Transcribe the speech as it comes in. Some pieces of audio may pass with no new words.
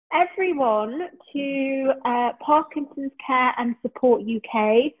everyone to Parkinson's Care and Support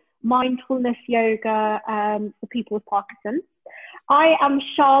UK, Mindfulness Yoga for people with Parkinson's. I am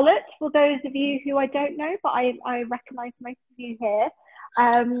Charlotte, for those of you who I don't know, but I recognise most of you here.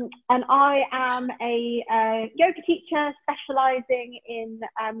 And I am a yoga teacher specialising in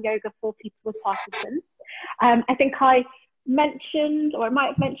yoga for people with Parkinson's. I think I mentioned, or I might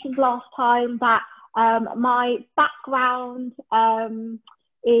have mentioned last time, that my background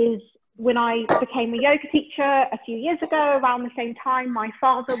is when I became a yoga teacher a few years ago. Around the same time, my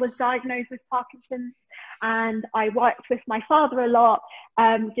father was diagnosed with Parkinson's, and I worked with my father a lot,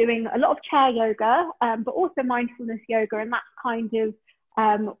 doing a lot of chair yoga, but also mindfulness yoga, and that's kind of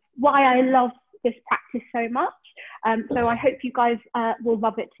why I love this practice so much. So I hope you guys will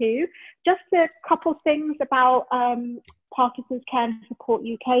love it too. Just a couple things about Parkinson's Care and Support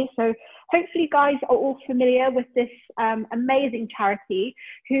UK. So hopefully you guys are all familiar with this amazing charity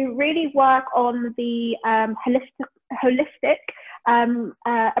who really work on the holistic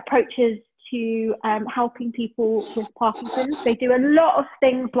approaches to helping people with Parkinson's. They do a lot of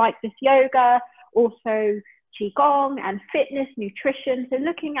things like this yoga, also Qigong and fitness, nutrition. So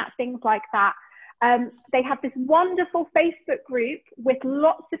looking at things like that. They have this wonderful Facebook group with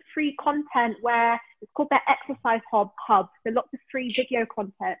lots of free content where it's called their exercise hub, so lots of free video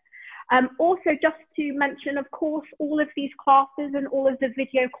content. Also, just to mention, of course, all of these classes and all of the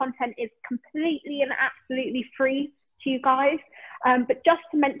video content is completely and absolutely free to you guys. But just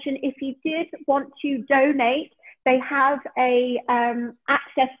to mention, if you did want to donate, they have a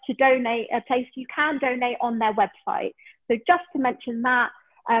access to donate, a place you can donate on their website. So just to mention that.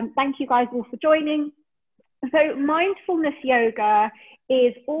 Thank you guys all for joining. So mindfulness yoga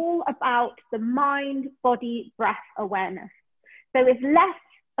is all about the mind, body, breath awareness. So it's less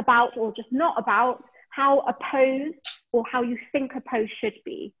about, or just not about, how a pose or how you think a pose should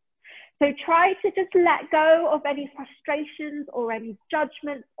be. So try to just let go of any frustrations or any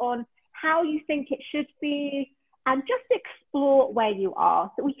judgments on how you think it should be, and just explore where you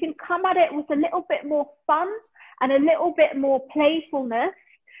are. So we can come at it with a little bit more fun and a little bit more playfulness.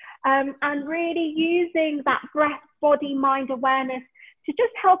 And really using that breath, body, mind awareness to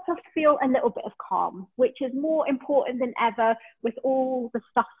just help us feel a little bit of calm, which is more important than ever with all the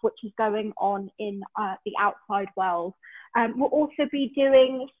stuff which is going on in the outside world. We'll also be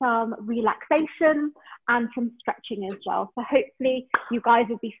doing some relaxation and some stretching as well. So hopefully you guys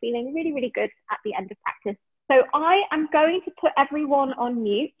will be feeling really, really good at the end of practice. So I am going to put everyone on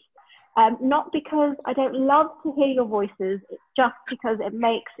mute. Not because I don't love to hear your voices, it's just because it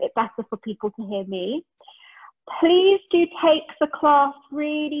makes it better for people to hear me. Please do take the class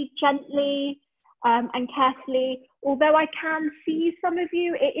really gently and carefully. Although I can see some of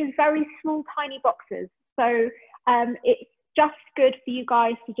you, it is very small, tiny boxes. So it's just good for you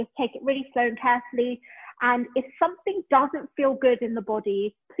guys to just take it really slow and carefully. And if something doesn't feel good in the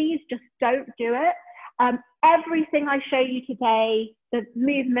body, please just don't do it. Everything I show you today, the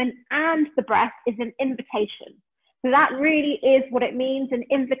movement and the breath, is an invitation. So that really is what it means, an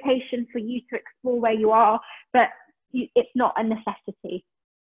invitation for you to explore where you are, but it's not a necessity.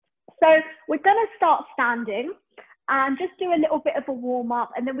 So we're going to start standing and just do a little bit of a warm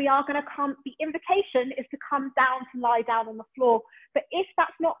up, and then we are going to come, the invitation is to come down, to lie down on the floor. But if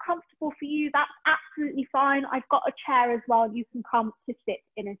that's not comfortable for you, that's absolutely fine. I've got a chair as well. You can come to sit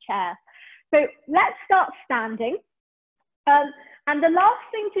in a chair. So let's start standing. And the last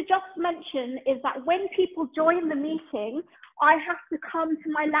thing to just mention is that when people join the meeting, I have to come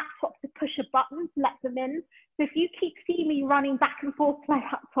to my laptop to push a button to let them in. So if you keep seeing me running back and forth to my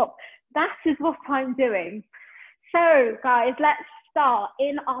laptop, that is what I'm doing. So guys, let's start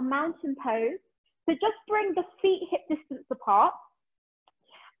in our mountain pose. So just bring the feet hip distance apart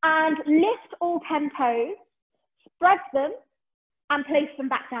and lift all 10 toes, spread them, and place them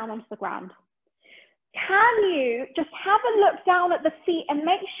back down onto the ground. Can you just have a look down at the feet and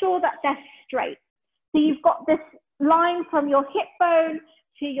make sure that they're straight? So you've got this line from your hip bone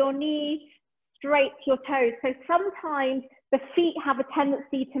to your knee, straight to your toes. So sometimes the feet have a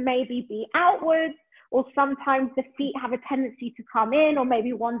tendency to maybe be outwards, or sometimes the feet have a tendency to come in, or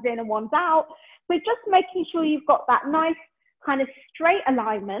maybe one's in and one's out. So just making sure you've got that nice kind of straight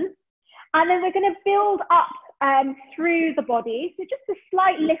alignment. And then we're going to build up through the body. So just a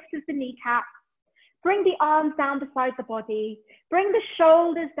slight lift of the kneecap. Bring the arms down beside the body. Bring the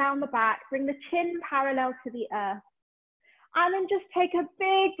shoulders down the back. Bring the chin parallel to the earth. And then just take a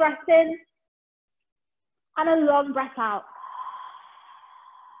big breath in and a long breath out.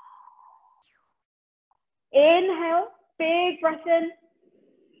 Inhale, big breath in.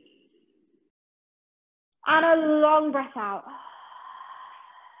 And a long breath out.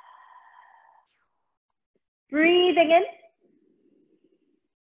 Breathing in.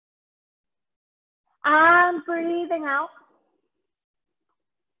 And breathing out.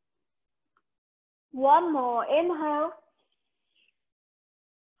 One more. Inhale.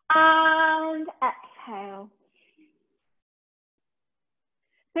 And exhale.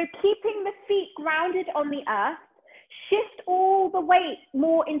 So keeping the feet grounded on the earth, shift all the weight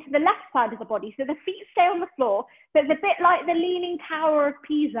more into the left side of the body. So the feet stay on the floor. So it's a bit like the Leaning Tower of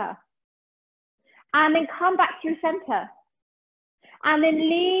Pisa. And then come back through center. And then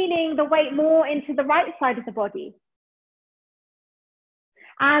leaning the weight more into the right side of the body.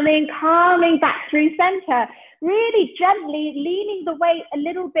 And then coming back through center, really gently leaning the weight a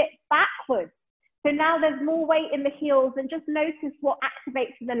little bit backwards. So now there's more weight in the heels, and just notice what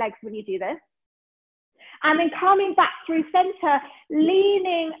activates in the legs when you do this. And then coming back through center,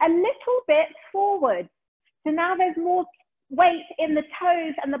 leaning a little bit forward. So now there's more weight in the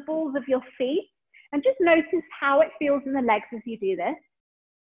toes and the balls of your feet. And just notice how it feels in the legs as you do this.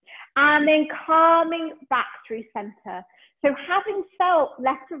 And then coming back through center. So having felt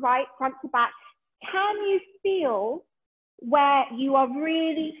left to right, front to back, can you feel where you are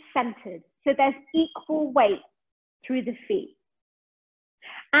really centered? So there's equal weight through the feet.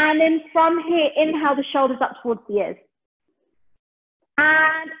 And then from here, inhale the shoulders up towards the ears.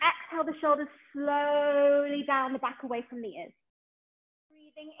 And exhale the shoulders slowly down the back away from the ears.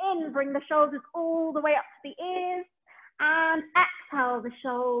 Breathing in, bring the shoulders all the way up to the ears. And exhale the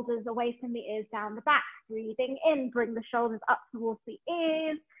shoulders away from the ears down the back. Breathing in, bring the shoulders up towards the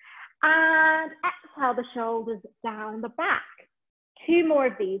ears. And exhale the shoulders down the back. Two more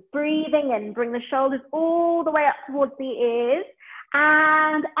of these. Breathing in, bring the shoulders all the way up towards the ears.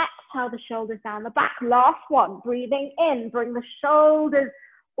 And exhale the shoulders down the back. Last one. Breathing in, bring the shoulders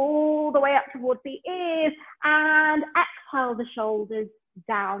all the way up towards the ears. And exhale the shoulders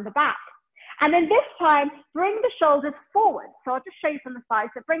down the back. And then this time, bring the shoulders forward. So I'll just show you from the side.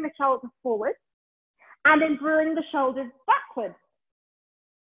 So bring the shoulders forward. And then bring the shoulders backwards.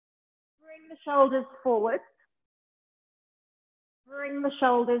 Bring the shoulders forward. Bring the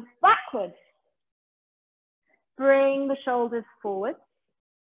shoulders backwards. Bring the shoulders forward.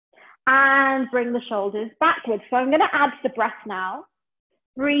 And bring the shoulders backwards. So I'm going to add the breath now.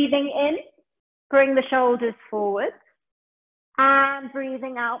 Breathing in, bring the shoulders forward. And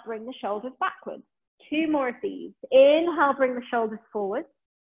breathing out, bring the shoulders backwards. Two more of these. Inhale, bring the shoulders forward.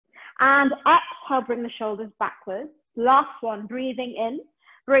 And exhale, bring the shoulders backwards. Last one, breathing in,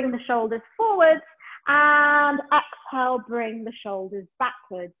 bring the shoulders forward. And exhale, bring the shoulders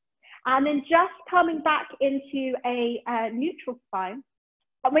backwards. And then just coming back into a neutral spine.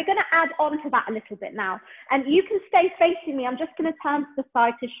 And we're going to add on to that a little bit now. And you can stay facing me. I'm just going to turn to the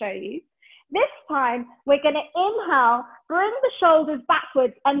side to show you. This time, we're going to inhale, bring the shoulders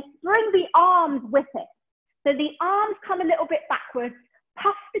backwards and bring the arms with it. So the arms come a little bit backwards,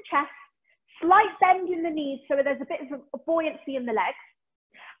 puff the chest, slight bend in the knees so there's a bit of a buoyancy in the legs.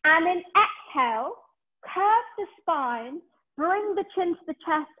 And then exhale, curve the spine, bring the chin to the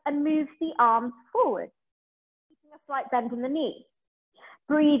chest and move the arms forward. Keeping a slight bend in the knees.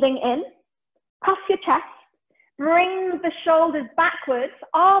 Breathing in, puff your chest. Bring the shoulders backwards,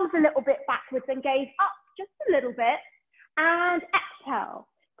 arms a little bit backwards and gaze up just a little bit. And exhale.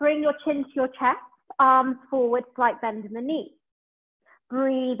 Bring your chin to your chest, arms forward, slight bend in the knee.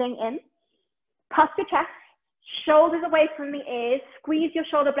 Breathing in. Puff your chest, shoulders away from the ears. Squeeze your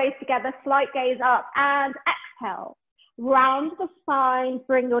shoulder blades together, slight gaze up. And exhale. Round the spine,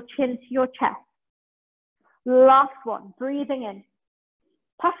 bring your chin to your chest. Last one. Breathing in.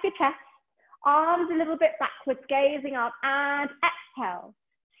 Puff your chest. Arms a little bit backwards, gazing up, and exhale.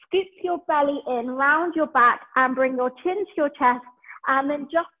 Scoop your belly in, round your back, and bring your chin to your chest, and then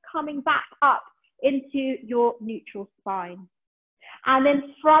just coming back up into your neutral spine. And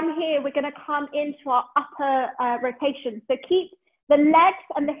then from here, we're going to come into our upper rotation. So keep the legs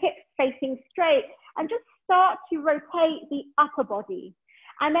and the hips facing straight, and just start to rotate the upper body.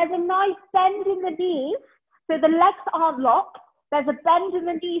 And there's a nice bend in the knees, so the legs aren't locked. There's a bend in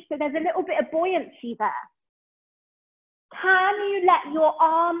the knees, so there's a little bit of buoyancy there. Can you let your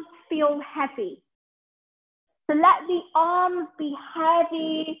arms feel heavy? So let the arms be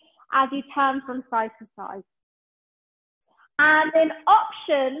heavy as you turn from side to side. And an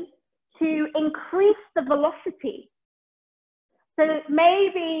option to increase the velocity. So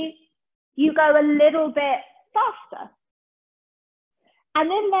maybe you go a little bit faster. And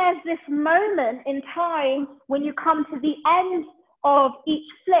then there's this moment in time when you come to the end of each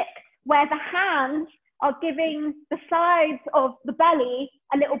flick where the hands are giving the sides of the belly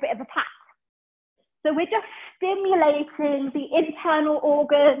a little bit of a pat. So we're just stimulating the internal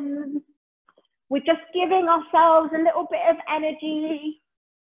organs. We're just giving ourselves a little bit of energy.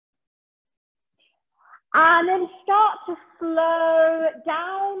 And then start to slow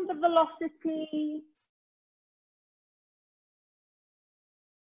down the velocity.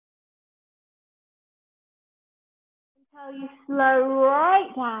 Until you slow right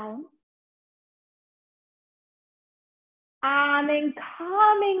down. And then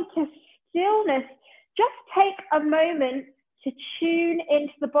coming to stillness, just take a moment to tune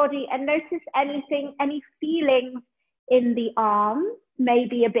into the body and notice anything, any feelings in the arms,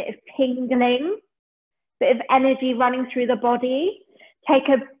 maybe a bit of tingling, bit of energy running through the body. Take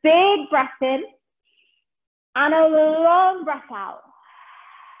a big breath in and a long breath out.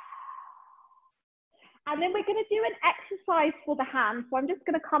 And then we're going to do an exercise for the hands. So I'm just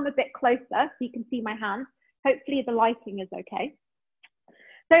going to come a bit closer so you can see my hands. Hopefully the lighting is okay.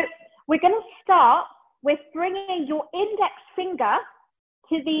 So we're going to start with bringing your index finger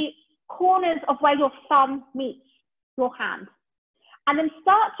to the corners of where your thumb meets your hand. And then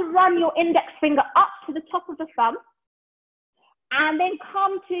start to run your index finger up to the top of the thumb. And then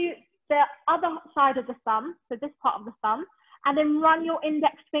come to the other side of the thumb, so this part of the thumb. And then run your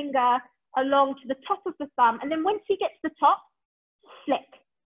index finger along to the top of the thumb. And then once you get to the top, flick.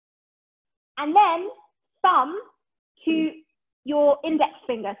 And then thumb to your index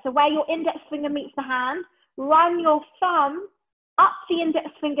finger. So where your index finger meets the hand, run your thumb up the index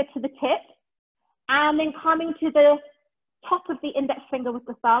finger to the tip, and then coming to the top of the index finger with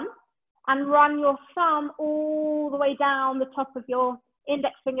the thumb, and run your thumb all the way down the top of your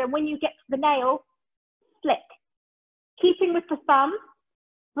index finger. And when you get to the nail, flick. Keeping with the thumb,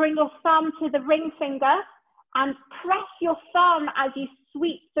 bring your thumb to the ring finger and press your thumb as you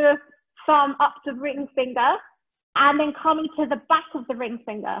sweep the thumb up the ring finger, and then coming to the back of the ring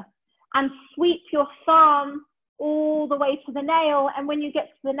finger and sweep your thumb all the way to the nail. And when you get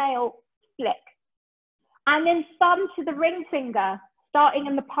to the nail, flick. And then thumb to the ring finger, starting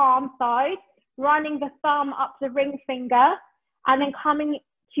in the palm side, running the thumb up the ring finger, and then coming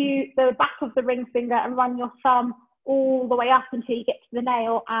to the back of the ring finger and run your thumb all the way up until you get to the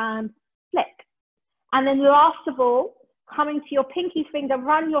nail and flick. And then last of all, coming to your pinky finger,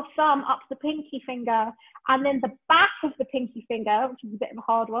 run your thumb up the pinky finger, and then the back of the pinky finger, which is a bit of a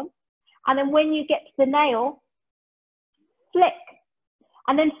hard one. And then when you get to the nail, flick.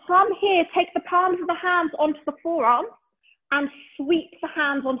 And then from here, take the palms of the hands onto the forearms and sweep the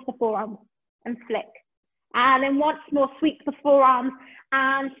hands onto the forearms and flick. And then once more, sweep the forearms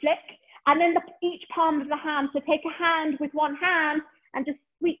and flick. And then each palm of the hand, so take a hand with one hand and just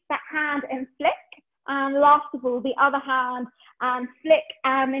sweep that hand and flick. And last of all, the other hand and flick,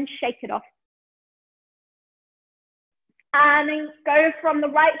 and then shake it off. And then go from the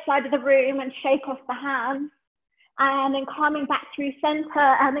right side of the room and shake off the hands. And then coming back through center,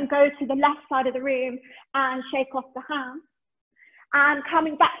 and then go to the left side of the room and shake off the hands. And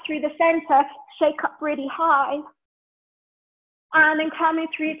coming back through the center, shake up really high. And then coming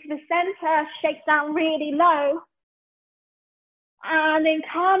through to the center, shake down really low. And then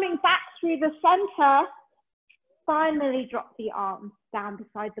coming back through the center, finally drop the arms down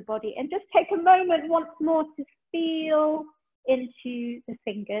beside the body. And just take a moment once more to feel into the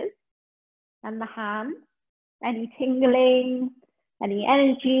fingers and the hands. Any tingling, any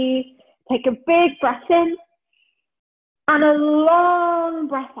energy. Take a big breath in and a long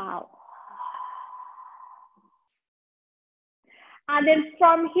breath out. And then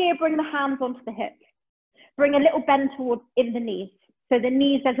from here, bring the hands onto the hips. Bring a little bend towards in the knees. So the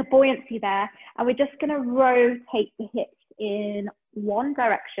knees, there's a buoyancy there. And we're just going to rotate the hips in one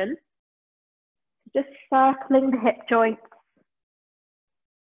direction. Just circling the hip joints.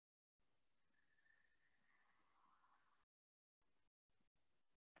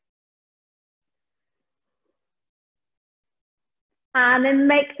 And then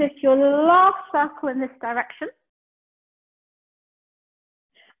make this your last circle in this direction.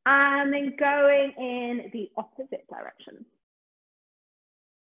 And then going in the opposite direction.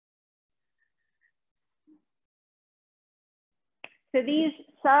 So these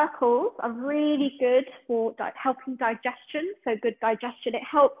circles are really good for helping digestion. So good digestion. It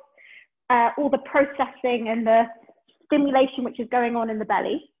helps all the processing and the stimulation which is going on in the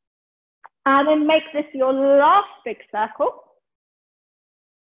belly. And then make this your last big circle.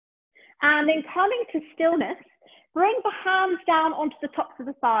 And then coming to stillness, bring the hands down onto the tops of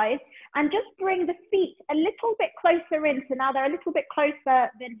the thighs and just bring the feet a little bit closer in. So now they're a little bit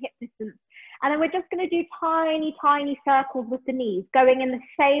closer than hip distance. And then we're just going to do tiny, tiny circles with the knees going in the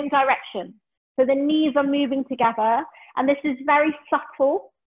same direction. So the knees are moving together, and this is very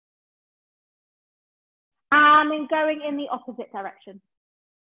subtle. And then going in the opposite direction.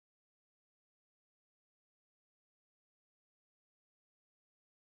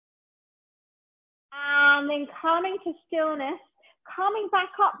 and then coming to stillness, coming back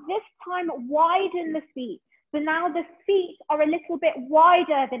up, this time widen the feet. So now the feet are a little bit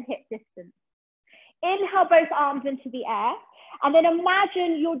wider than hip distance. Inhale both arms into the air, and then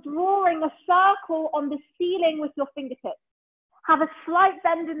imagine you're drawing a circle on the ceiling with your fingertips. Have a slight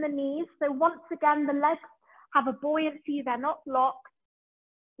bend in the knees. So once again, the legs have a buoyancy, they're not locked.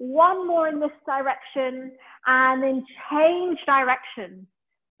 One more in this direction, and then change direction.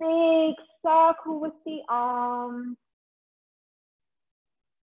 Big circle with the arms.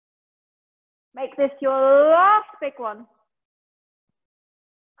 Make this your last big one.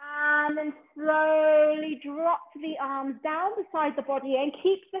 And then slowly drop the arms down beside the body and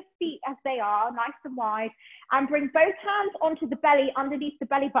keep the feet as they are, nice and wide. And bring both hands onto the belly, underneath the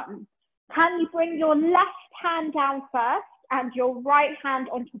belly button. Can you bring your left hand down first and your right hand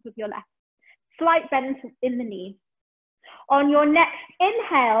on top of your left? Slight bend in the knee. On your next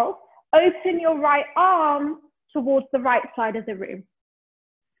inhale, open your right arm towards the right side of the room.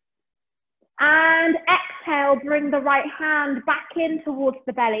 And exhale, bring the right hand back in towards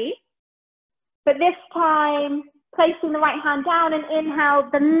the belly. But this time, placing the right hand down and inhale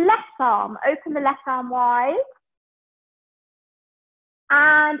the left arm. Open the left arm wide.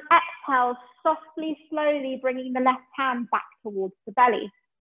 And exhale, softly, slowly bringing the left hand back towards the belly.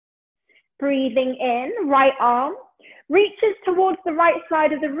 Breathing in, right arm reaches towards the right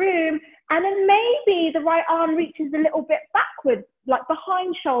side of the room, and then maybe the right arm reaches a little bit backwards, like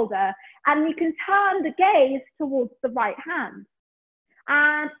behind shoulder, and you can turn the gaze towards the right hand.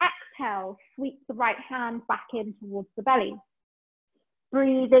 And exhale, sweep the right hand back in towards the belly.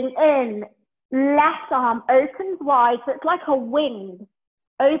 Breathing in, left arm opens wide, so it's like a wing,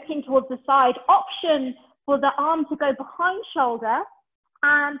 opening towards the side. Option for the arm to go behind shoulder,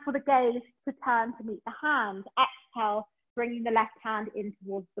 and for the gaze to turn to meet the hand. Exhale, bringing the left hand in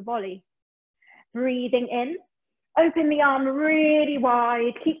towards the body. Breathing in, open the arm really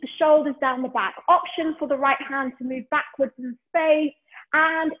wide, keep the shoulders down the back. Option for the right hand to move backwards in space.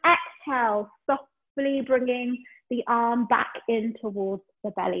 And exhale, softly bringing the arm back in towards the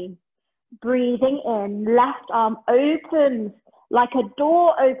belly. Breathing in, left arm opens like a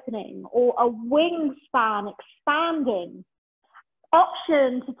door opening or a wingspan expanding.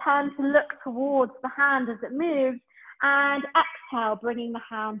 Option to turn to look towards the hand as it moves, and exhale, bringing the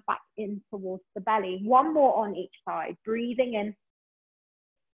hand back in towards the belly. One more on each side. Breathing in.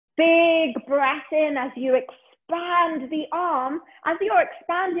 Big breath in as you expand the arm. As you're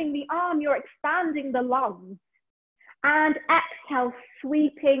expanding the arm, you're expanding the lungs. And exhale,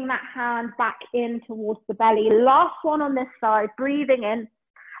 sweeping that hand back in towards the belly. Last one on this side. Breathing in.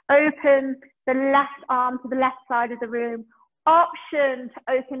 Open the left arm to the left side of the room. Option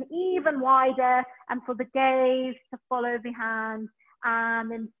to open even wider and for the gaze to follow the hand, and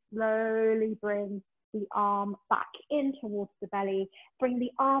then slowly bring the arm back in towards the belly. Bring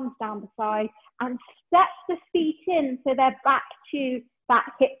the arms down the side and step the feet in so they're back to that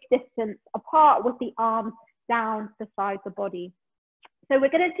hip distance apart with the arms down beside the body. So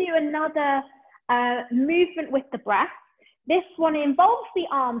we're going to do another movement with the breath. This one involves the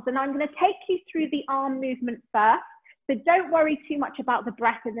arms, and I'm going to take you through the arm movement first. So don't worry too much about the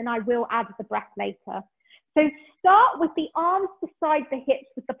breath, and then I will add the breath later. So start with the arms beside the hips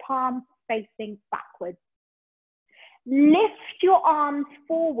with the palms facing backwards. Lift your arms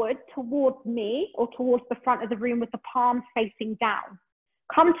forward towards me or towards the front of the room with the palms facing down.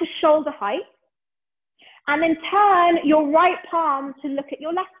 Come to shoulder height, and then turn your right palm to look at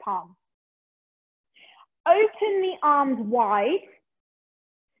your left palm. Open the arms wide,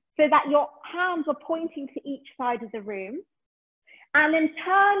 so that your hands are pointing to each side of the room, and then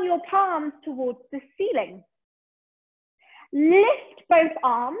turn your palms towards the ceiling. Lift both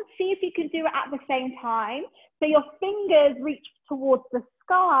arms, see if you can do it at the same time, so your fingers reach towards the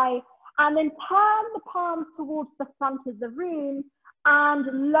sky, and then turn the palms towards the front of the room,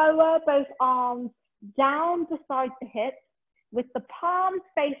 and lower both arms down beside the hips, with the palms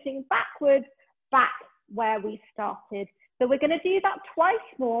facing backwards, back where we started. So we're going to do that twice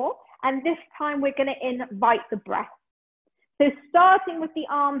more, and this time we're going to invite the breath. So starting with the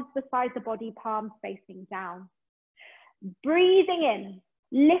arms beside the body, palms facing down. Breathing in,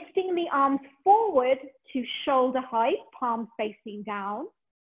 lifting the arms forward to shoulder height, palms facing down.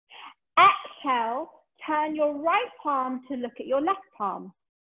 Exhale, turn your right palm to look at your left palm.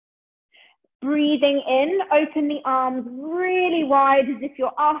 Breathing in, open the arms really wide as if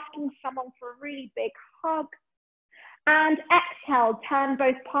you're asking someone for a really big hug. And exhale, turn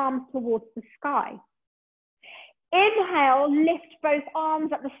both palms towards the sky. Inhale, lift both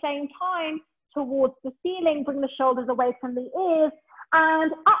arms at the same time towards the ceiling, bring the shoulders away from the ears,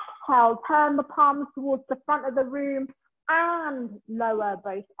 And exhale, turn the palms towards the front of the room and lower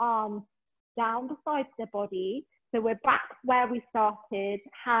both arms down the sides of the body. So we're back where we started,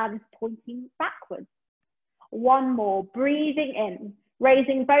 hands pointing backwards. One more, breathing in,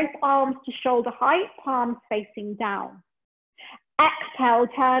 raising both arms to shoulder height, palms facing down. Exhale,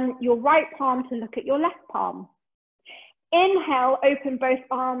 turn your right palm to look at your left palm. Inhale, open both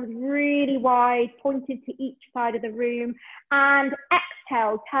arms really wide, pointed to each side of the room. And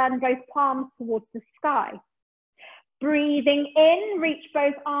exhale, turn both palms towards the sky. Breathing in, reach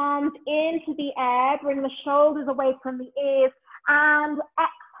both arms into the air, bring the shoulders away from the ears. And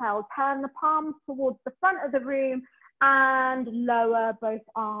exhale, turn the palms towards the front of the room and lower both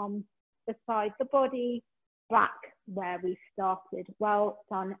arms beside the body, back where we started. Well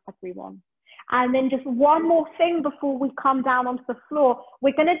done, everyone. And then just one more thing before we come down onto the floor.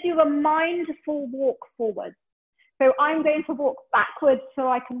 We're going to do a mindful walk forward. So I'm going to walk backwards so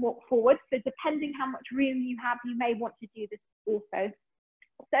I can walk forward. So depending how much room you have, you may want to do this also.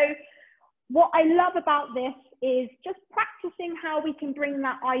 So what I love about this is just practicing how we can bring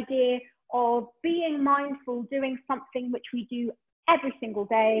that idea of being mindful, doing something which we do every single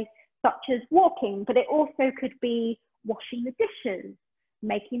day, such as walking, but it also could be washing the dishes,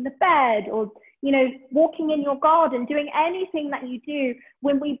 making the bed, or, you know, walking in your garden, doing anything that you do.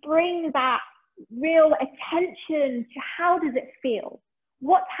 When we bring that real attention to how does it feel,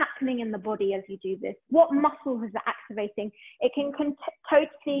 what's happening in the body as you do this, what muscles is it activating, it can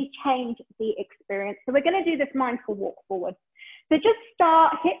totally change the experience. So we're going to do this mindful walk forward. So just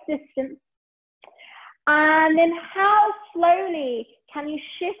start hip distance, and then how slowly can you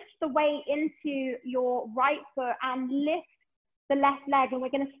shift the weight into your right foot and lift the left leg, and we're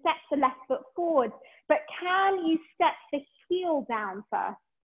going to step the left foot forward. But can you step the heel down first?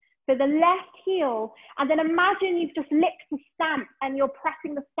 So the left heel, and then imagine you've just licked the stamp and you're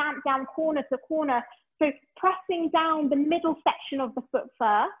pressing the stamp down corner to corner. So pressing down the middle section of the foot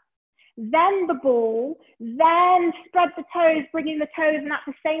first, then the ball, then spread the toes, bringing the toes, and at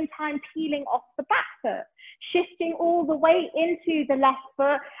the same time peeling off the back foot, shifting all the weight into the left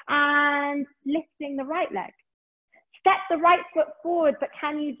foot and lifting the right leg. Step the right foot forward, but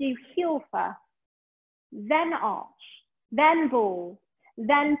can you do heel first, then arch, then ball,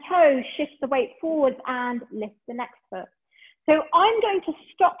 then toe, shift the weight forward and lift the next foot. So I'm going to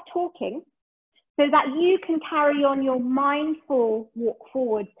stop talking so that you can carry on your mindful walk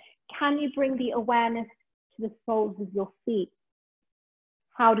forward. Can you bring the awareness to the soles of your feet?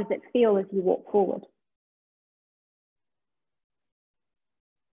 How does it feel as you walk forward?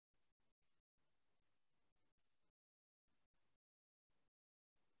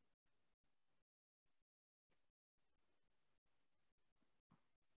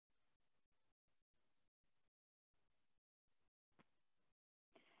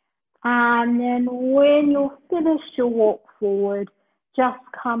 And then when you're finished your walk forward, just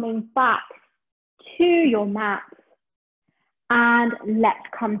coming back to your mat, and let's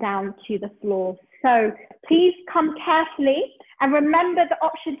come down to the floor. So please come carefully, and remember the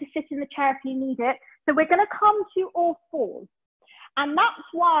option to sit in the chair if you need it. So we're going to come to all fours, and that's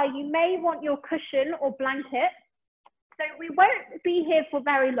why you may want your cushion or blanket. So we won't be here for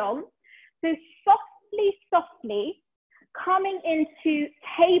very long. So softly, softly, coming into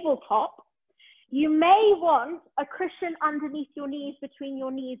tabletop, you may want a cushion underneath your knees, between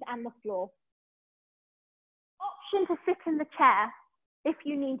your knees and the floor. Option to sit in the chair if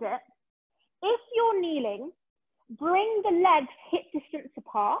you need it. If you're kneeling, bring the legs hip distance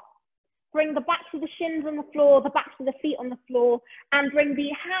apart, bring the backs of the shins on the floor, the backs of the feet on the floor, and bring the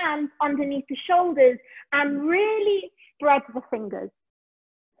hands underneath the shoulders and really spread the fingers.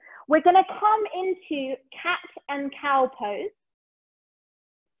 We're going to come into cat and cow pose.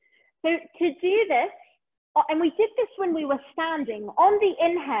 So to do this, and we did this when we were standing, on the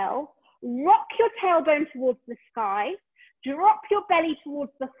inhale, rock your tailbone towards the sky, drop your belly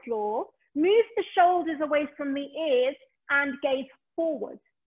towards the floor, move the shoulders away from the ears and gaze forward.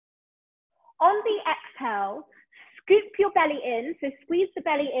 On the exhale, scoop your belly in, so squeeze the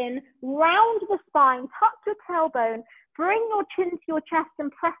belly in, round the spine, tuck your tailbone, bring your chin to your chest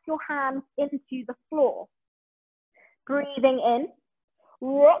and press your hands into the floor. Breathing in,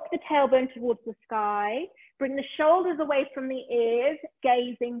 rock the tailbone towards the sky, bring the shoulders away from the ears,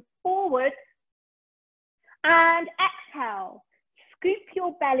 gazing forward, and exhale, scoop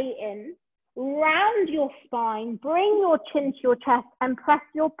your belly in, round your spine, bring your chin to your chest and press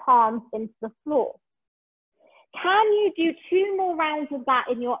your palms into the floor. Can you do 2 more rounds of that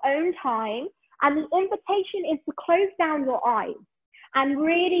in your own time? And the invitation is to close down your eyes and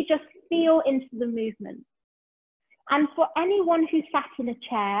really just feel into the movement. And for anyone who sat in a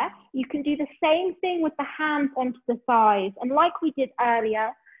chair, you can do the same thing with the hands onto the thighs. And like we did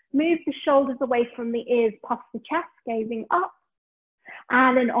earlier, move the shoulders away from the ears, puff the chest, gazing up.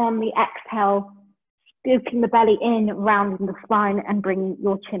 And then on the exhale, scooping the belly in, rounding the spine, and bringing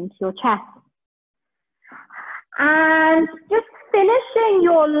your chin to your chest. And just finishing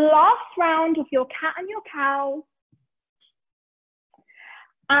your last round of your cat and your cow.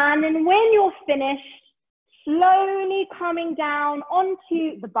 And then when you're finished, slowly coming down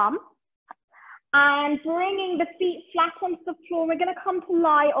onto the bum and bringing the feet flat onto the floor. We're going to come to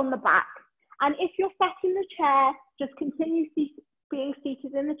lie on the back. And if you're sat in the chair, just continue being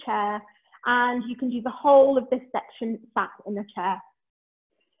seated in the chair, and you can do the whole of this section sat in the chair.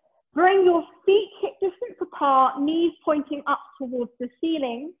 Bring your feet hip distance apart, knees pointing up towards the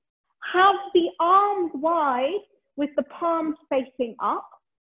ceiling. Have the arms wide with the palms facing up.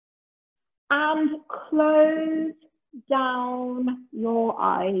 And close down your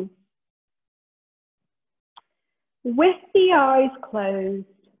eyes. With the eyes closed,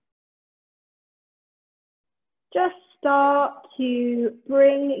 just start to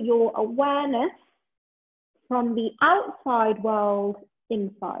bring your awareness from the outside world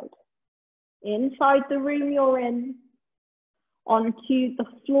inside the room you're in, onto the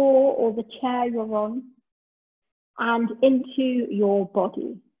floor or the chair you're on, and into your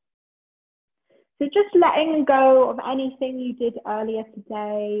body. So just letting go of anything you did earlier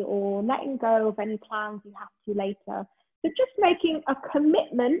today, or letting go of any plans you have to later. So just making a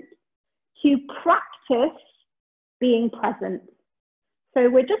commitment to practice being present. So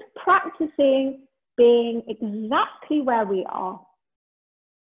we're just practicing being exactly where we are.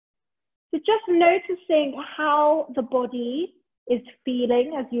 So just noticing how the body is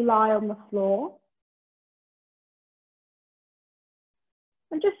feeling as you lie on the floor.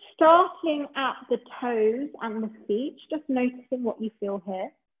 And just starting at the toes and the feet, just noticing what you feel here.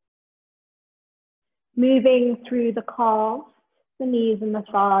 Moving through the calves, the knees and the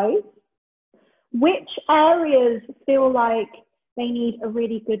thighs. Which areas feel like they need a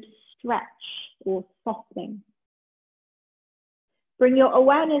really good stretch or softening? Bring your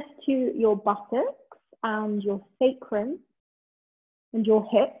awareness to your buttocks and your sacrum and your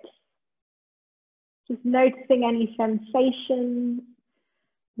hips. Just noticing any sensations.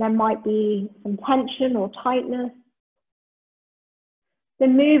 There might be some tension or tightness.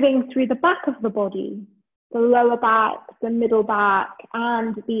 Then moving through the back of the body, the lower back, the middle back,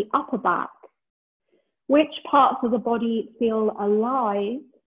 and the upper back. Which parts of the body feel alive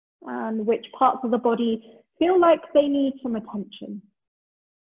and which parts of the body feel like they need some attention?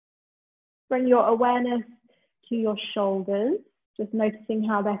 Bring your awareness to your shoulders, just noticing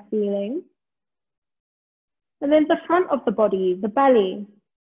how they're feeling. And then the front of the body, the belly,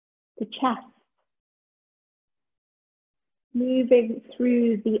 the chest, moving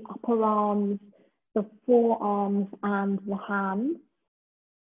through the upper arms, the forearms and the hands.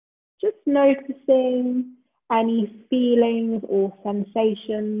 Just noticing any feelings or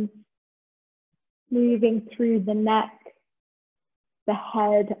sensations, moving through the neck, the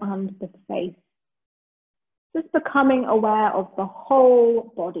head and the face. Just becoming aware of the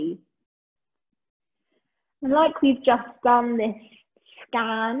whole body. And like we've just done this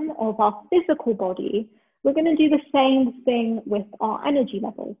scan of our physical body, we're going to do the same thing with our energy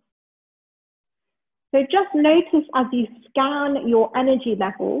levels. So just notice as you scan your energy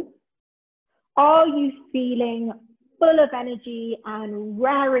levels, are you feeling full of energy and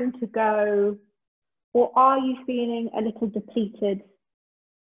raring to go? Or are you feeling a little depleted,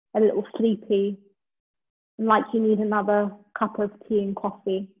 a little sleepy, and like you need another cup of tea and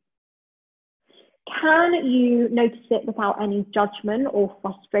coffee? Can you notice it without any judgment or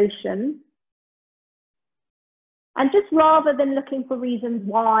frustration? And just rather than looking for reasons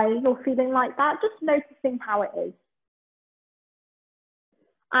why you're feeling like that, just noticing how it is.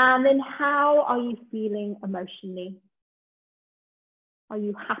 And then how are you feeling emotionally? Are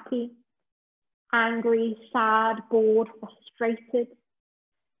you happy, angry, sad, bored, frustrated?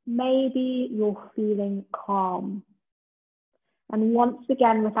 Maybe you're feeling calm. And once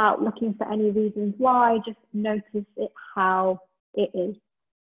again, without looking for any reasons why, just notice it how it is.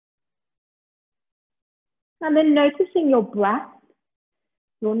 And then noticing your breath,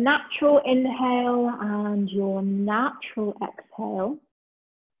 your natural inhale and your natural exhale.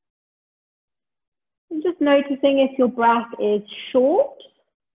 And just noticing if your breath is short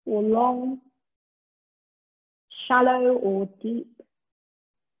or long, shallow or deep.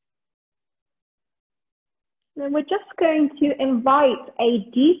 Then we're just going to invite a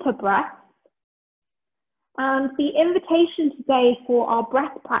deeper breath. And the invitation today for our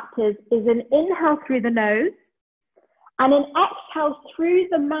breath practice is an inhale through the nose And then exhale through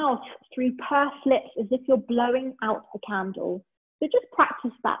the mouth, through pursed lips, as if you're blowing out a candle. So just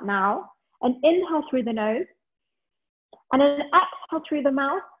practice that now. And inhale through the nose. And then exhale through the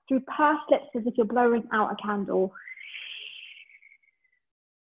mouth, through pursed lips, as if you're blowing out a candle.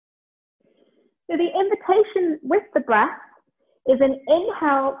 So the invitation with the breath is an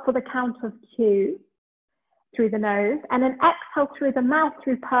inhale for the count of 2 through the nose, and an exhale through the mouth,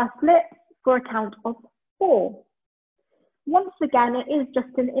 through pursed lips, for a count of 4. Once again, it is just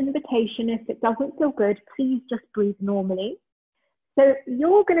an invitation. If it doesn't feel good, please just breathe normally. So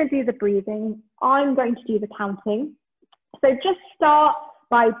you're going to do the breathing. I'm going to do the counting. So just start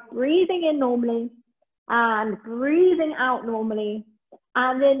by breathing in normally and breathing out normally.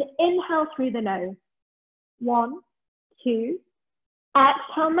 And then inhale through the nose. 1, 2.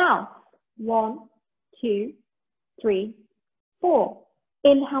 Exhale mouth. 1, 2, 3, 4.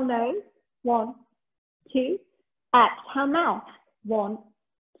 Inhale nose. 1, 2. Exhale mouth. 1,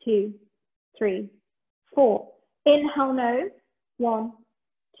 2, 3, 4. Inhale nose. 1,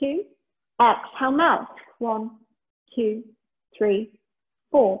 2. Exhale mouth. 1, 2, 3,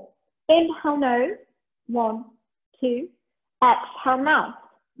 4. Inhale nose. 1, 2. Exhale mouth.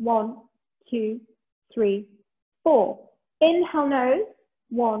 1, 2, 3, 4. Inhale nose.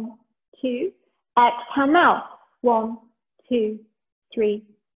 1, 2. Exhale mouth. 1, 2, 3,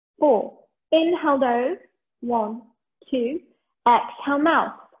 4. Inhale nose. 1, 2. Exhale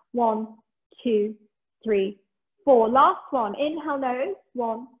mouth. 1, 2, 3, 4. Last one. Inhale nose.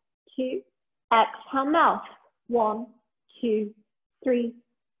 1, 2. Exhale mouth. 1, 2, 3,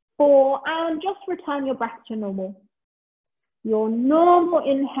 4. And just return your breath to normal. Your normal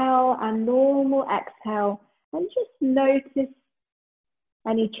inhale and normal exhale. And just notice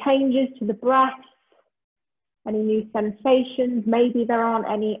any changes to the breath, any new sensations. Maybe there aren't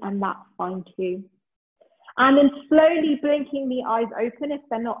any, and that's fine too. And then slowly blinking the eyes open if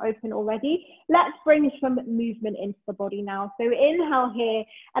they're not open already. Let's bring some movement into the body now. So inhale here,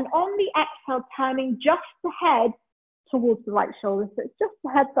 and on the exhale, turning just the head towards the right shoulder. So it's just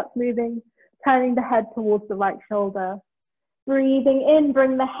the head that's moving, turning the head towards the right shoulder. Breathing in,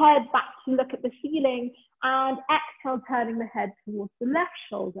 bring the head back to look at the ceiling, and exhale, turning the head towards the left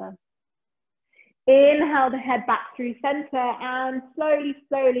shoulder. Inhale the head back through center, and slowly,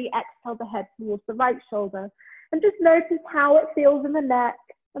 slowly exhale the head towards the right shoulder. And just notice how it feels in the neck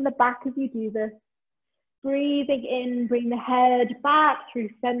and the back as you do this. Breathing in, bring the head back through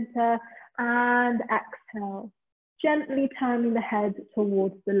center, and exhale. Gently turning the head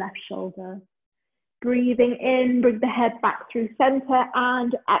towards the left shoulder. Breathing in, bring the head back through center,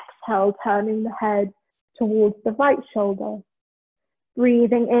 and exhale, turning the head towards the right shoulder.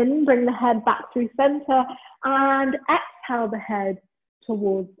 Breathing in, bring the head back through center, and exhale the head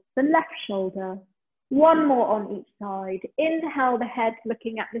towards the left shoulder. One more on each side. Inhale the head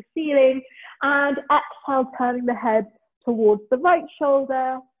looking at the ceiling, and exhale, turning the head towards the right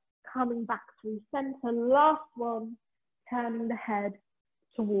shoulder, coming back through center. Last one, turning the head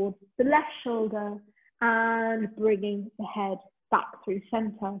towards the left shoulder and bringing the head back through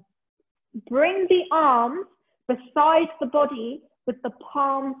center. Bring the arms beside the body with the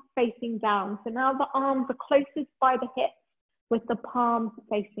palms facing down. So now the arms are closest by the hips with the palms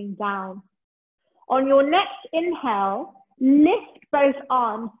facing down. On your next inhale, lift both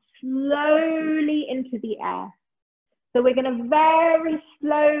arms slowly into the air. So we're going to very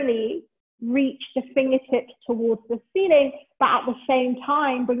slowly reach the fingertips towards the ceiling, but at the same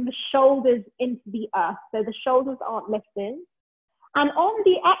time, bring the shoulders into the earth. So the shoulders aren't lifting. And on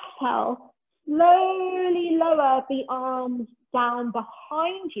the exhale, slowly lower the arms down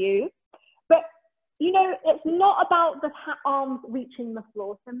behind you. But, you know, it's not about the arms reaching the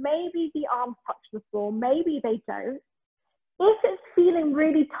floor. So maybe the arms touch the floor, maybe they don't. If it's feeling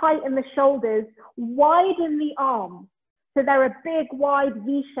really tight in the shoulders, widen the arms. So they're a big, wide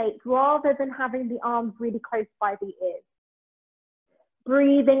V-shape rather than having the arms really close by the ears.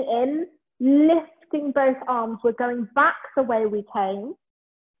 Breathing in, lifting both arms. We're going back the way we came.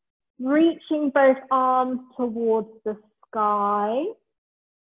 Reaching both arms towards the sky.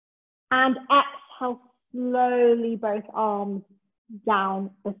 And exhale slowly, both arms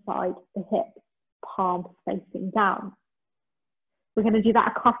down beside the hips, palms facing down. We're going to do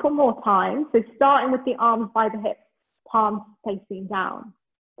that a couple more times. So starting with the arms by the hips, palms facing down.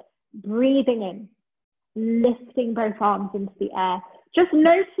 Breathing in, lifting both arms into the air. Just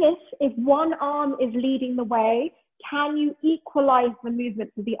notice if one arm is leading the way, can you equalize the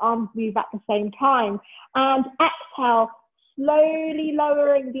movement so the arms move at the same time? And exhale, slowly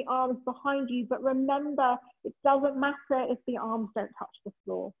lowering the arms behind you. But remember, it doesn't matter if the arms don't touch the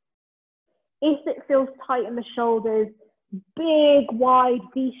floor. If it feels tight in the shoulders, big, wide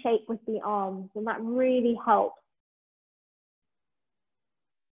V shape with the arms, and that really helps.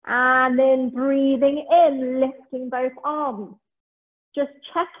 And then breathing in, lifting both arms. Just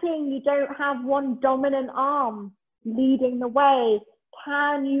checking you don't have one dominant arm leading the way.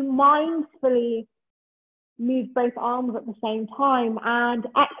 Can you mindfully move both arms at the same time? And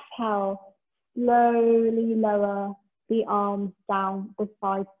exhale, slowly lower the arms down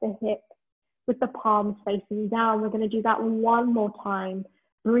beside the hips with the palms facing down. We're going to do that one more time.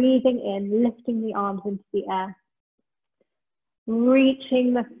 Breathing in, lifting the arms into the air.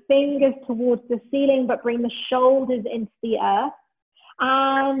 Reaching the fingers towards the ceiling, but bring the shoulders into the earth.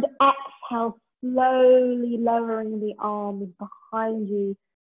 And exhale, slowly lowering the arms behind you.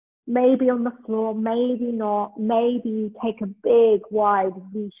 Maybe on the floor, maybe not. Maybe take a big, wide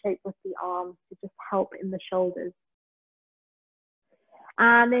V shape with the arms to just help in the shoulders.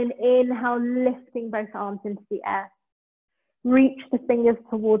 And then inhale, lifting both arms into the air. Reach the fingers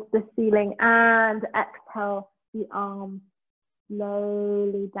towards the ceiling and exhale the arms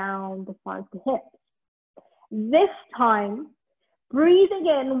slowly down beside the hips. This time, breathing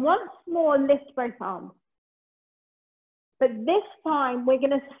in, once more, lift both arms. But this time, we're going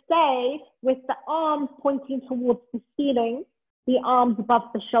to stay with the arms pointing towards the ceiling, the arms above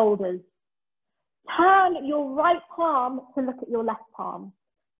the shoulders. Turn your right palm to look at your left palm.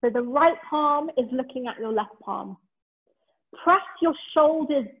 So the right palm is looking at your left palm. Press your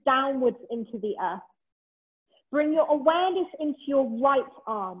shoulders downwards into the earth. Bring your awareness into your right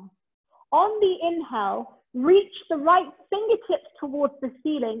arm. On the inhale, reach the right fingertips towards the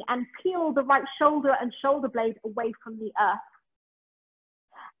ceiling and peel the right shoulder and shoulder blade away from the earth.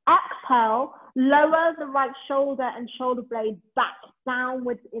 Exhale, lower the right shoulder and shoulder blade back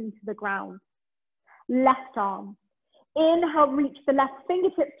downwards into the ground. Left arm. Inhale, reach the left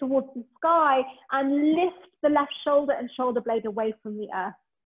fingertips towards the sky and lift the left shoulder and shoulder blade away from the earth.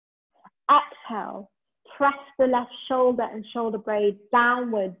 Exhale, press the left shoulder and shoulder blade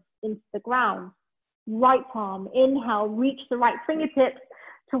downwards into the ground. Right arm, inhale, reach the right fingertips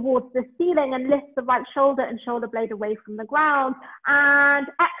towards the ceiling and lift the right shoulder and shoulder blade away from the ground. And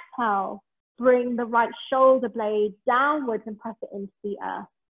exhale, bring the right shoulder blade downwards and press it into the earth.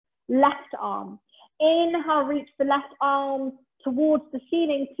 Left arm, inhale, reach the left arm towards the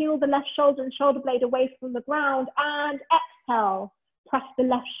ceiling, peel the left shoulder and shoulder blade away from the ground. And exhale, press the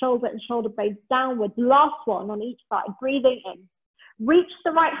left shoulder and shoulder blade downwards. Last one on each side, breathing in. Reach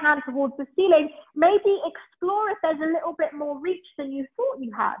the right hand towards the ceiling. Maybe explore if there's a little bit more reach than you thought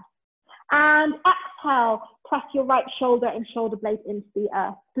you had. And exhale, press your right shoulder and shoulder blade into the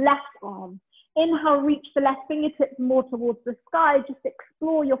earth. Left arm. Inhale, reach the left fingertips more towards the sky. Just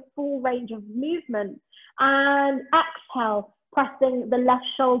explore your full range of movement. And exhale, pressing the left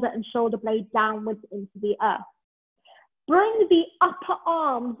shoulder and shoulder blade downwards into the earth. Bring the upper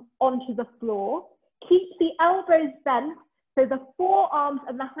arms onto the floor. Keep the elbows bent so the forearms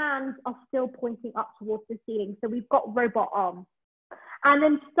and the hands are still pointing up towards the ceiling. So we've got robot arms. And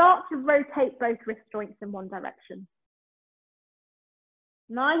then start to rotate both wrist joints in one direction.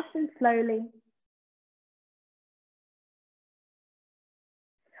 Nice and slowly.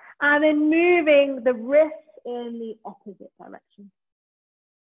 And then moving the wrists in the opposite direction.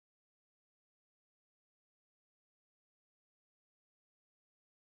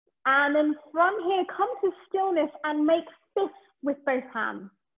 And then from here, come to stillness and make fists with both hands.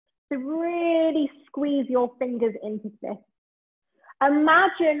 So really squeeze your fingers into fists.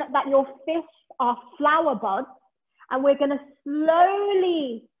 Imagine that your fists are flower buds, and we're going to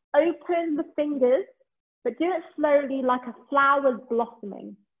slowly open the fingers, but do it slowly like a flower's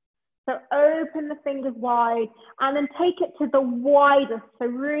blossoming. So open the fingers wide and then take it to the widest. So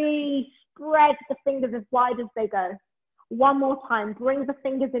really spread the fingers as wide as they go. One more time, bring the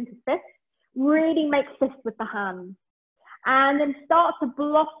fingers into fists, really make fists with the hands. And then start to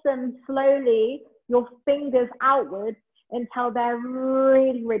blossom slowly your fingers outwards until they're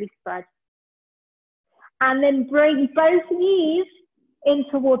really, really spread. And then bring both knees in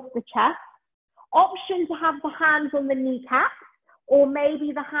towards the chest. Option to have the hands on the kneecaps, or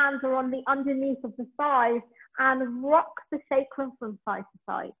maybe the hands are on the underneath of the thighs, and rock the sacrum from side to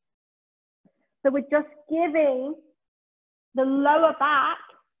side. So we're just giving the lower back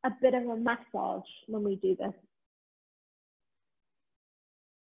a bit of a massage when we do this.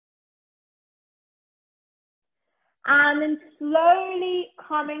 And then slowly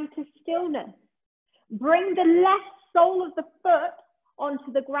coming to stillness. Bring the left sole of the foot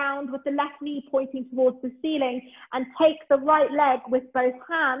onto the ground with the left knee pointing towards the ceiling, and take the right leg with both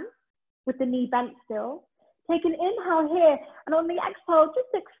hands with the knee bent still. Take an inhale here, and on the exhale,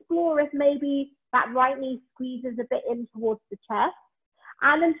 just explore if maybe That right knee squeezes a bit in towards the chest.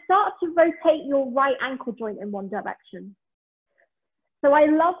 And then start to rotate your right ankle joint in one direction. So I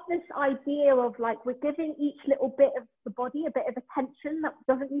love this idea of like, we're giving each little bit of the body a bit of attention that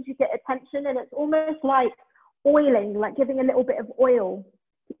doesn't usually get attention. And it's almost like oiling, like giving a little bit of oil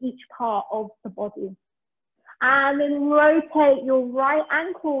to each part of the body. And then rotate your right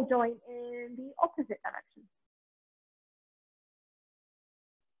ankle joint in the opposite direction.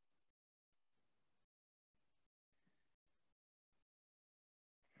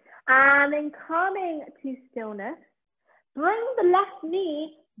 And then coming to stillness, bring the left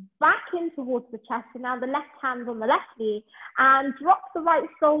knee back in towards the chest. And now the left hand on the left knee, and drop the right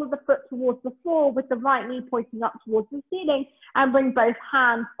sole of the foot towards the floor with the right knee pointing up towards the ceiling, and bring both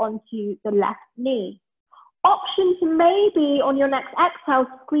hands onto the left knee. Option to maybe on your next exhale,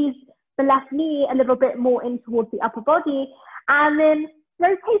 squeeze the left knee a little bit more in towards the upper body, and then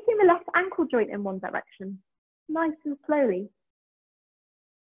rotating the left ankle joint in one direction, nice and slowly.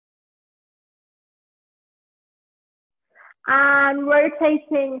 And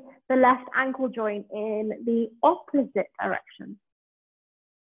rotating the left ankle joint in the opposite direction.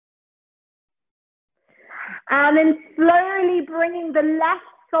 And then slowly bringing the left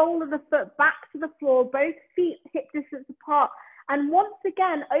sole of the foot back to the floor, both feet hip distance apart. And once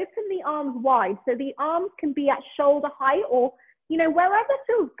again, open the arms wide. So the arms can be at shoulder height, or, you know, wherever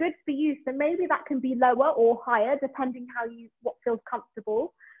feels good for you. So maybe that can be lower or higher, depending what feels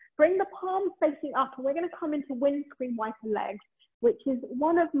comfortable. Bring the palms facing up, and we're going to come into windscreen wiper legs, which is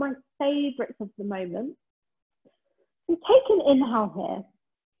one of my favorites of the moment. So take an inhale here.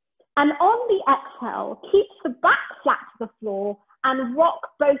 And on the exhale, keep the back flat to the floor and rock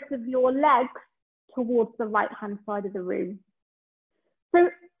both of your legs towards the right-hand side of the room. So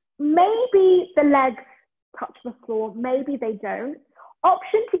maybe the legs touch the floor, maybe they don't.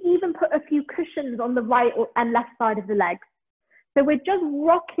 Option to even put a few cushions on the right and left side of the legs. So we're just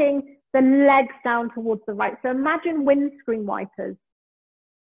rocking the legs down towards the right. So imagine windscreen wipers.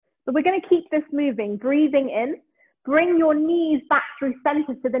 So we're going to keep this moving, breathing in. Bring your knees back through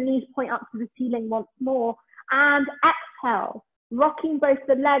center so the knees point up to the ceiling once more. And exhale, rocking both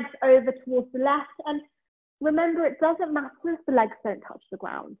the legs over towards the left. And remember, it doesn't matter if the legs don't touch the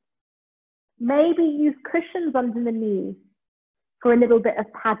ground. Maybe use cushions under the knees for a little bit of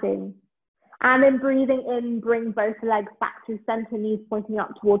padding. And then breathing in, bring both legs back to center, knees pointing up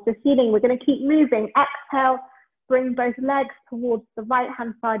towards the ceiling. We're going to keep moving. Exhale, bring both legs towards the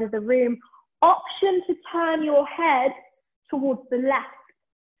right-hand side of the room. Option to turn your head towards the left.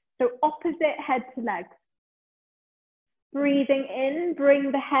 So opposite head to legs. Breathing in,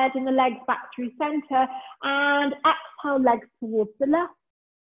 bring the head and the legs back through center. And exhale, legs towards the left,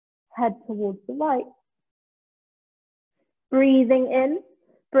 head towards the right. Breathing in.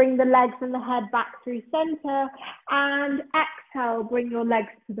 Bring the legs and the head back through center, and exhale, bring your legs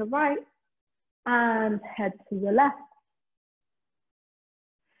to the right and head to the left.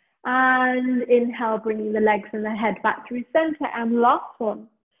 And inhale, bringing the legs and the head back through center. And last one,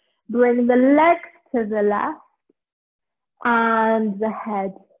 bring the legs to the left and the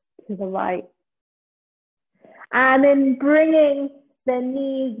head to the right. And then bringing the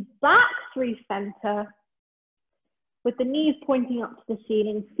knees back through center, with the knees pointing up to the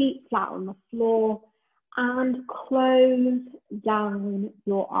ceiling, feet flat on the floor, and close down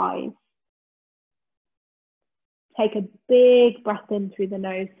your eyes. Take a big breath in through the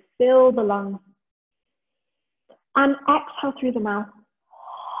nose, fill the lungs, and exhale through the mouth.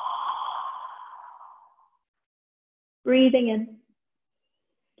 Breathing in.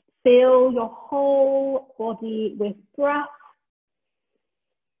 Fill your whole body with breath.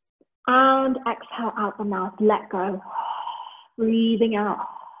 And exhale out the mouth, let go. Breathing out.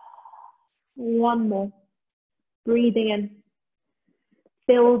 One more. Breathing in.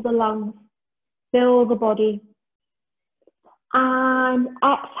 Fill the lungs, fill the body. And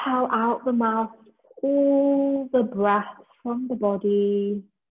exhale out the mouth, all the breath from the body.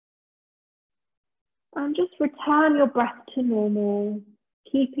 And just return your breath to normal,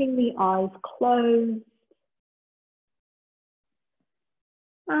 keeping the eyes closed.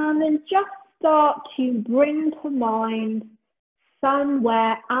 And then just start to bring to mind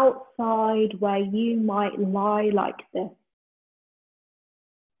somewhere outside where you might lie like this.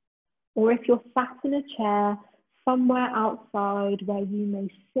 Or if you're sat in a chair, somewhere outside where you may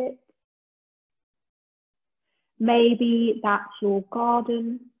sit. Maybe that's your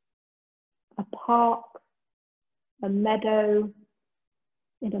garden, a park, a meadow,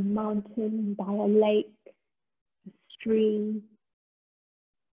 in a mountain, by a lake, a stream.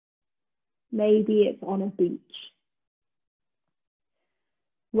 Maybe it's on a beach.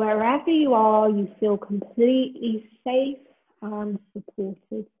 Wherever you are, you feel completely safe and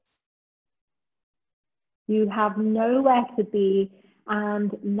supported. You have nowhere to be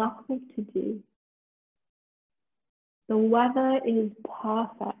and nothing to do. The weather is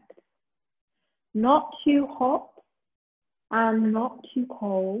perfect. Not too hot and not too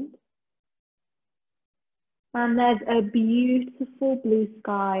cold. And there's a beautiful blue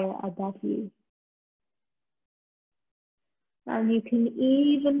sky above you. And you can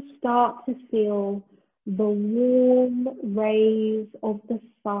even start to feel the warm rays of the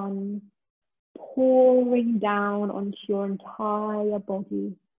sun pouring down onto your entire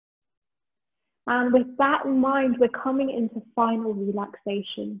body. And with that in mind, we're coming into final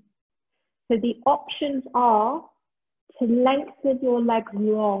relaxation. So the options are to lengthen your legs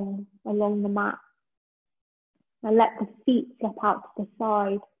long along the mat and let the feet slip out to the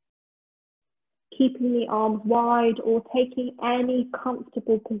side, keeping the arms wide or taking any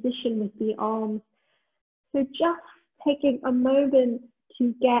comfortable position with the arms. So just taking a moment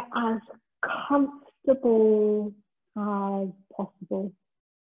to get as comfortable as possible.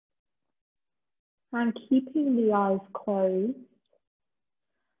 And keeping the eyes closed.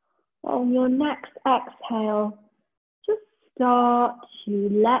 On your next exhale, just start to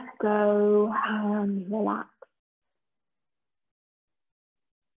let go and relax.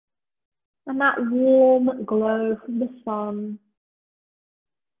 And that warm glow from the sun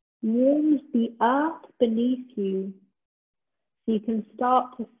warms the earth beneath you. So you can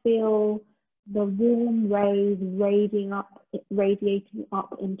start to feel the warm rays radiating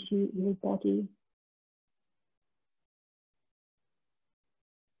up into your body.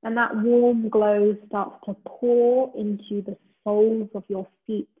 And that warm glow starts to pour into the soles of your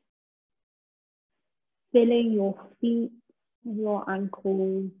feet, filling your feet and your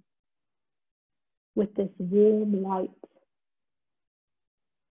ankles with this warm light,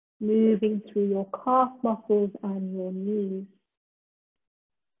 moving through your calf muscles and your knees.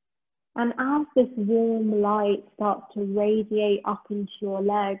 And as this warm light starts to radiate up into your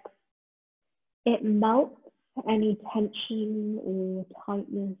legs, it melts any tension or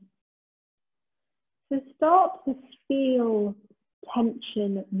tightness. So start to feel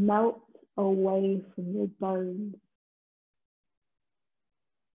tension melt away from your bones.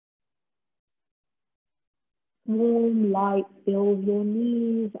 Warm light fills your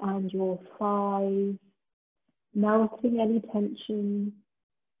knees and your thighs, melting any tension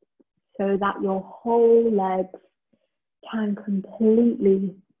so that your whole legs can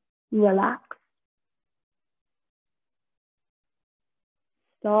completely relax.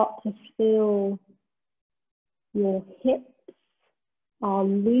 Start to feel your hips are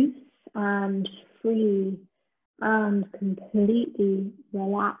loose and free and completely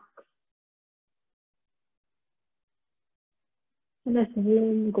relaxed. And this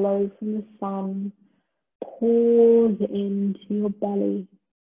warm glow from the sun pours into your belly.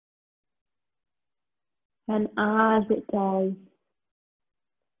 And as it does,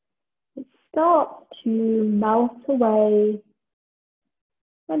 it starts to melt away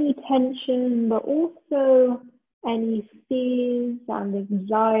any tension, but also any fears and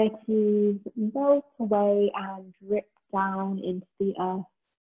anxieties melt away and drip down into the earth.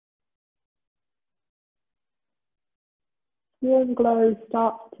 Warm glow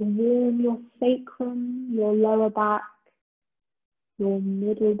starts to warm your sacrum, your lower back, your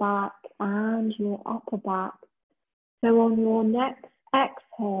middle back, and your upper back. So on your next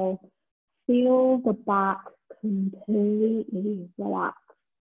exhale, feel the back completely relax,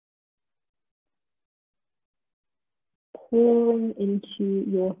 pouring into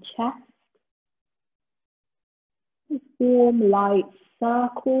your chest. This warm light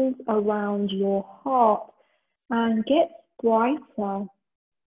circles around your heart and gets brighter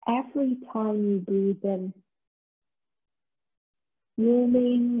every time you breathe in,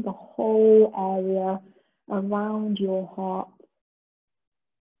 warming the whole area around your heart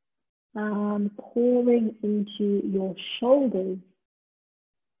and pouring into your shoulders.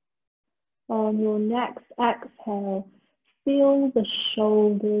 On your next exhale, feel the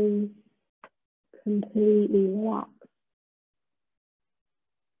shoulders completely relax,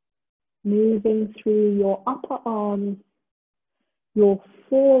 moving through your upper arms, your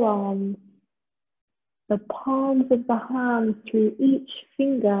forearms, the palms of the hands through each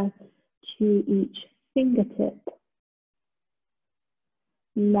finger to each fingertip,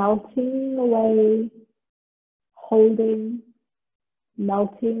 melting away, holding,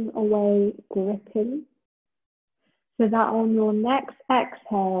 melting away, gripping, so that on your next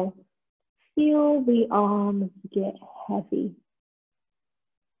exhale, feel the arms get heavy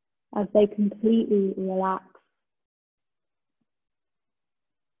as they completely relax.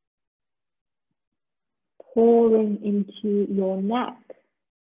 pouring into your neck,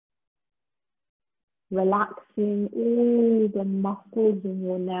 relaxing all the muscles in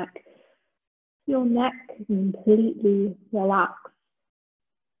your neck. Your neck completely relaxed.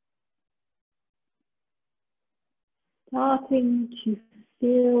 Starting to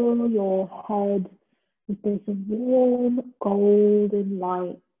fill your head with this warm golden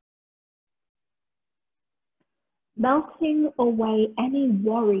light, melting away any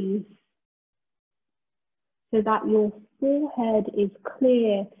worries so that your forehead is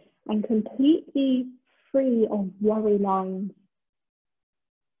clear and completely free of worry lines.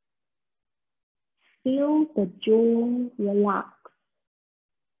 Feel the jaw relax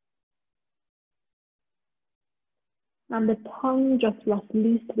and the tongue just rest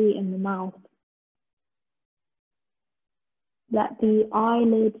loosely in the mouth. Let the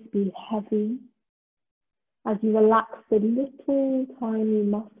eyelids be heavy as you relax the little tiny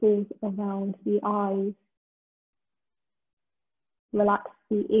muscles around the eyes. Relax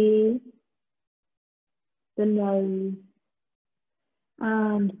the ears, the nose,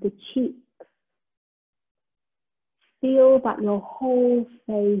 and the cheeks. Feel that your whole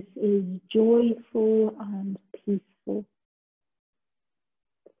face is joyful and peaceful.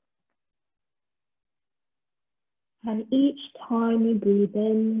 And each time you breathe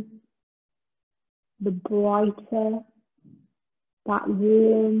in, the brighter that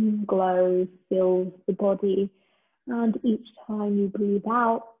warm glow fills the body. And each time you breathe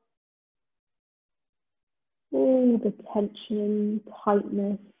out, all the tension,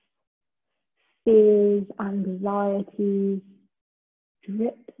 tightness, fears, anxieties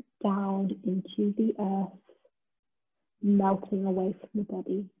drip down into the earth, melting away from the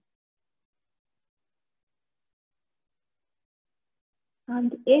body.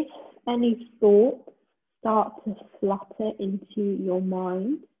 And if any thoughts start to flutter into your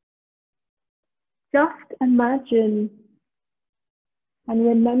mind, just imagine and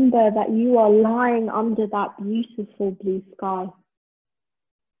remember that you are lying under that beautiful blue sky.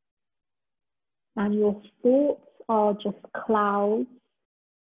 And your thoughts are just clouds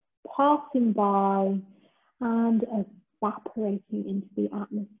passing by and evaporating into the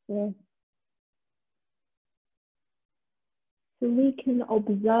atmosphere. So we can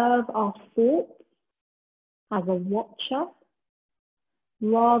observe our thoughts as a watcher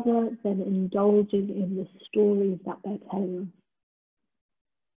rather than indulging in the stories that they're telling us.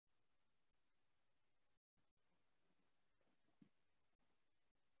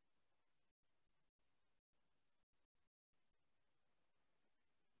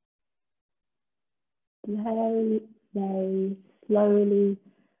 Very, very slowly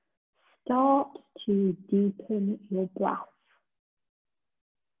start to deepen your breath.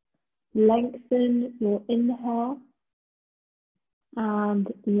 Lengthen your inhale and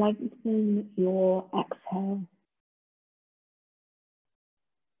lengthen your exhale.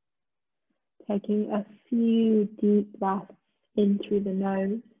 Taking a few deep breaths in through the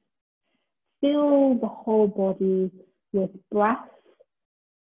nose. Fill the whole body with breath,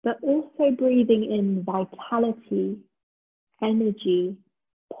 but also breathing in vitality, energy,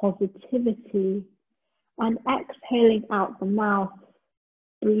 positivity, and exhaling out the mouth,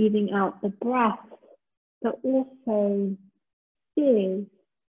 breathing out the breath, but also fears,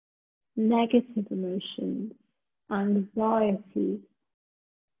 negative emotions, anxiety.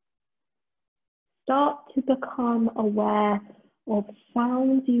 Start to become aware of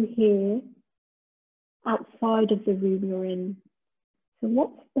sounds you hear outside of the room you're in. So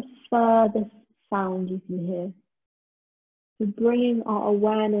what's the furthest sound you can hear? So bringing our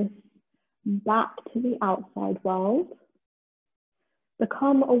awareness back to the outside world.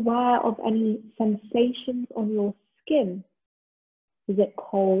 Become aware of any sensations on your skin. Is it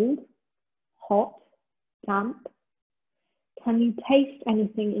cold, hot, damp? Can you taste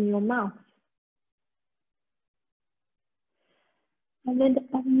anything in your mouth? And then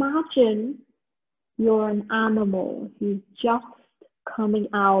imagine you're an animal who's just coming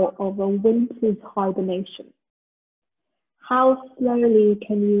out of a winter's hibernation. How slowly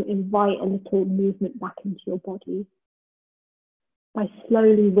can you invite a little movement back into your body? By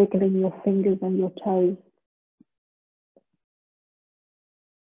slowly wiggling your fingers and your toes.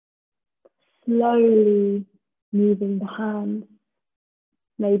 Slowly moving the hands,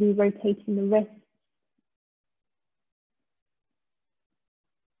 maybe rotating the wrists.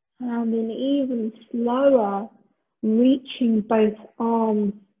 And then even slower, reaching both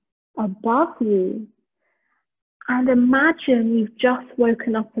arms above you. And imagine you've just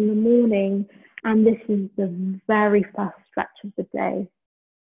woken up in the morning and this is the very first stretch of the day.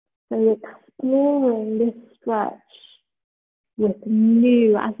 So exploring this stretch with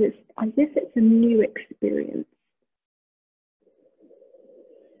new, as if it's a new experience.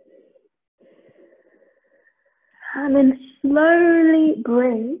 And then slowly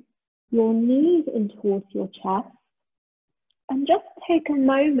bring your knees in towards your chest and just take a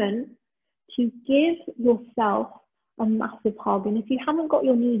moment to give yourself a massive hug. And if you haven't got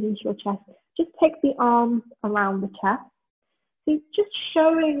your knees into your chest, just take the arms around the chest. So just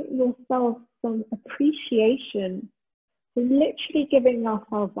showing yourself some appreciation for literally giving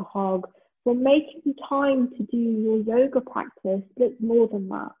ourselves a hug, for making time to do your yoga practice, but it's more than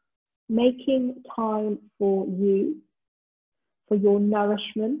that. Making time for you, for your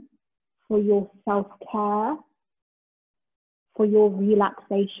nourishment, for your self-care, for your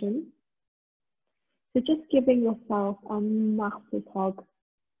relaxation. So just giving yourself a massive hug.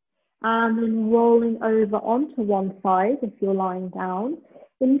 And then rolling over onto one side, if you're lying down,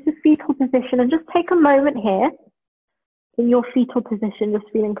 into fetal position. And just take a moment here, in your fetal position, just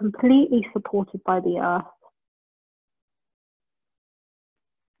feeling completely supported by the earth.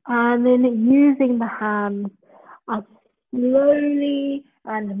 And then using the hands as slowly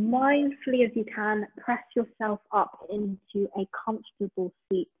and mindfully as you can, press yourself up into a comfortable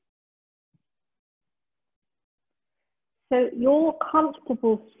seat. So your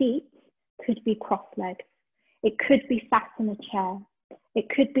comfortable seat could be cross-legged. It could be sat in a chair. It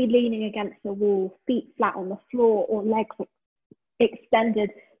could be leaning against the wall, feet flat on the floor, or legs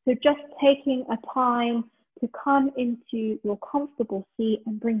extended. So just taking a time to come into your comfortable seat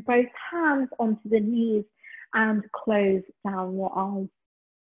and bring both hands onto the knees and close down your eyes.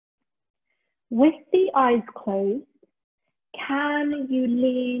 With the eyes closed, can you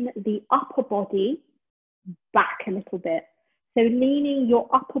lean the upper body back a little bit? So leaning your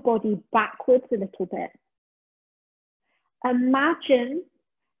upper body backwards a little bit. Imagine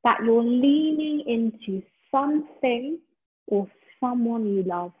that you're leaning into something or someone you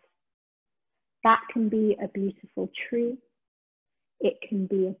love. That can be a beautiful tree. It can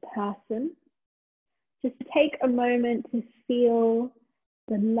be a person. Just take a moment to feel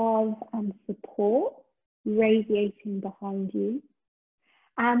the love and support radiating behind you.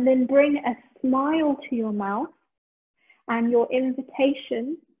 And then bring a smile to your mouth. And your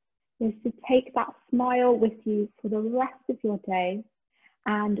invitation is to take that smile with you for the rest of your day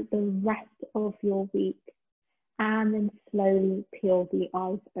and the rest of your week. And then slowly peel the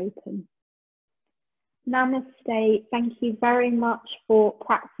eyes open. Namaste. Thank you very much for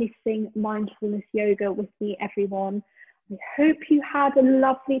practicing mindfulness yoga with me, everyone. I hope you had a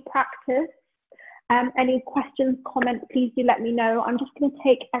lovely practice. Any questions, comments, please do let me know. I'm just going to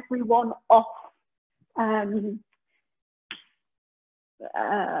take everyone off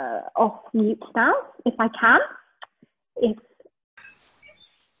mute now, if I can. If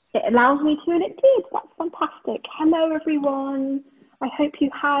it allows me to, and it did. That's fantastic. Hello, everyone. I hope you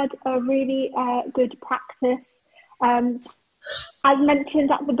had a really good practice. As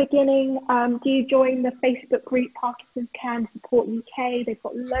mentioned at the beginning, do join the Facebook group Parkinson'S Care and Support UK. They've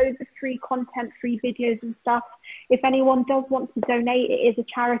got loads of free content, free videos and stuff. If anyone does want to donate, it is a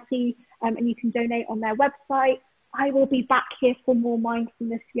charity and you can donate on their website. I will be back here for more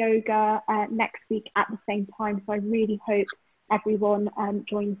mindfulness yoga next week at the same time. So I really hope everyone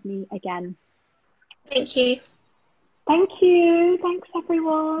joins me again. Thank you. Thank you. Thanks,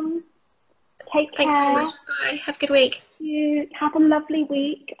 everyone. Take care. Thanks very much. Bye. Have a good week. You have a lovely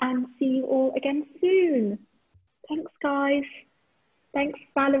week and see you all again soon. Thanks, guys. Thanks,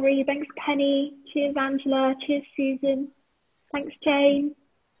 Valerie. Thanks, Penny. Cheers, Angela. Cheers, Susan. Thanks, Jane.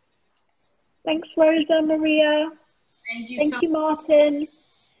 Thanks, Rosa, Maria. Thank you, Martin.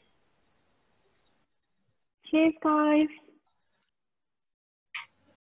 Cheers, guys.